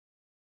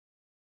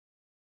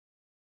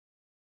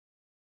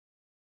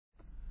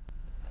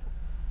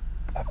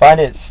I find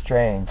it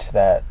strange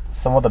that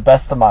some of the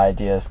best of my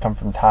ideas come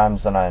from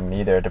times when I'm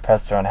either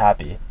depressed or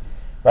unhappy,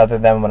 rather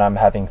than when I'm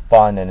having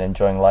fun and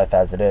enjoying life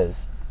as it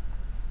is.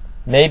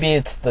 Maybe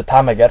it's the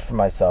time I get for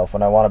myself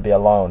when I want to be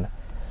alone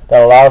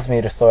that allows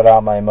me to sort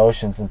out my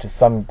emotions into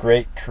some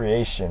great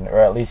creation or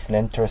at least an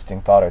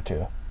interesting thought or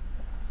two.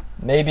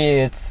 Maybe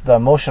it's the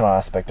emotional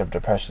aspect of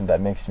depression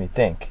that makes me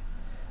think,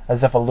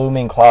 as if a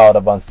looming cloud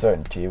of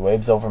uncertainty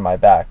waves over my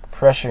back,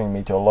 pressuring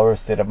me to a lower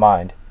state of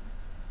mind.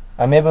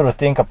 I'm able to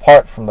think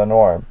apart from the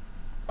norm,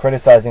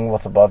 criticizing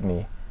what's above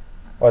me,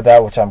 or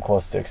that which I'm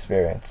close to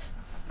experience.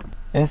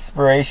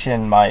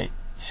 Inspiration might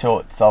show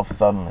itself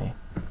suddenly,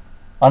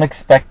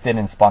 unexpected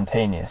and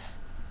spontaneous,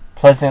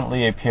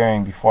 pleasantly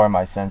appearing before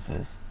my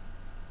senses.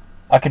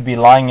 I could be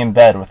lying in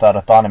bed without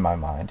a thought in my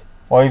mind,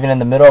 or even in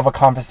the middle of a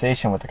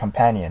conversation with a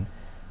companion,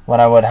 when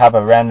I would have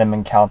a random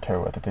encounter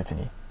with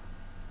epiphany.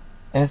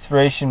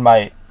 Inspiration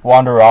might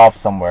wander off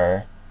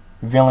somewhere,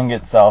 revealing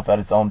itself at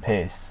its own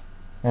pace,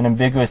 an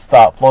ambiguous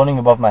thought floating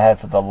above my head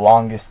for the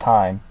longest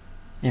time.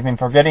 Even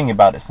forgetting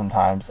about it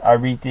sometimes, I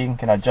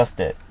rethink and adjust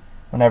it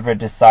whenever it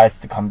decides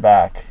to come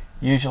back,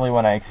 usually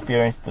when I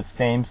experience the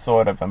same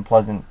sort of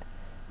unpleasant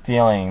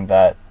feeling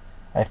that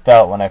I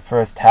felt when I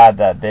first had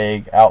that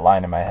vague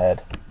outline in my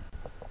head.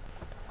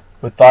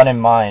 With thought in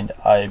mind,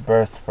 I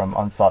burst from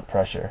unsought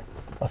pressure,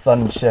 a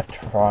sudden shift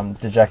from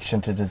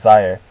dejection to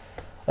desire,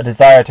 a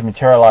desire to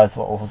materialize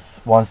what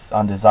was once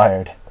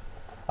undesired.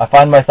 I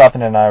find myself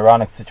in an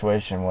ironic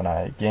situation when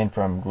I gain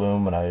from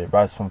gloom, when I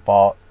rise from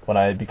fault, when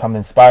I become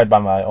inspired by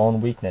my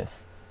own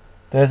weakness.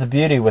 There is a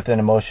beauty within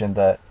emotion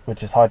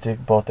which is hard to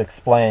both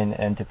explain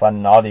and to find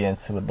an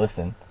audience who would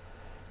listen.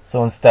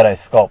 So instead I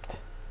sculpt,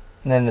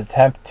 in an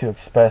attempt to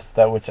express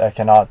that which I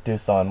cannot do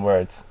so in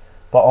words,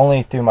 but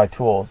only through my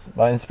tools,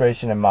 my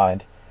inspiration in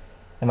mind,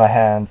 and my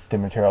hands to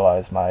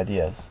materialize my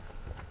ideas.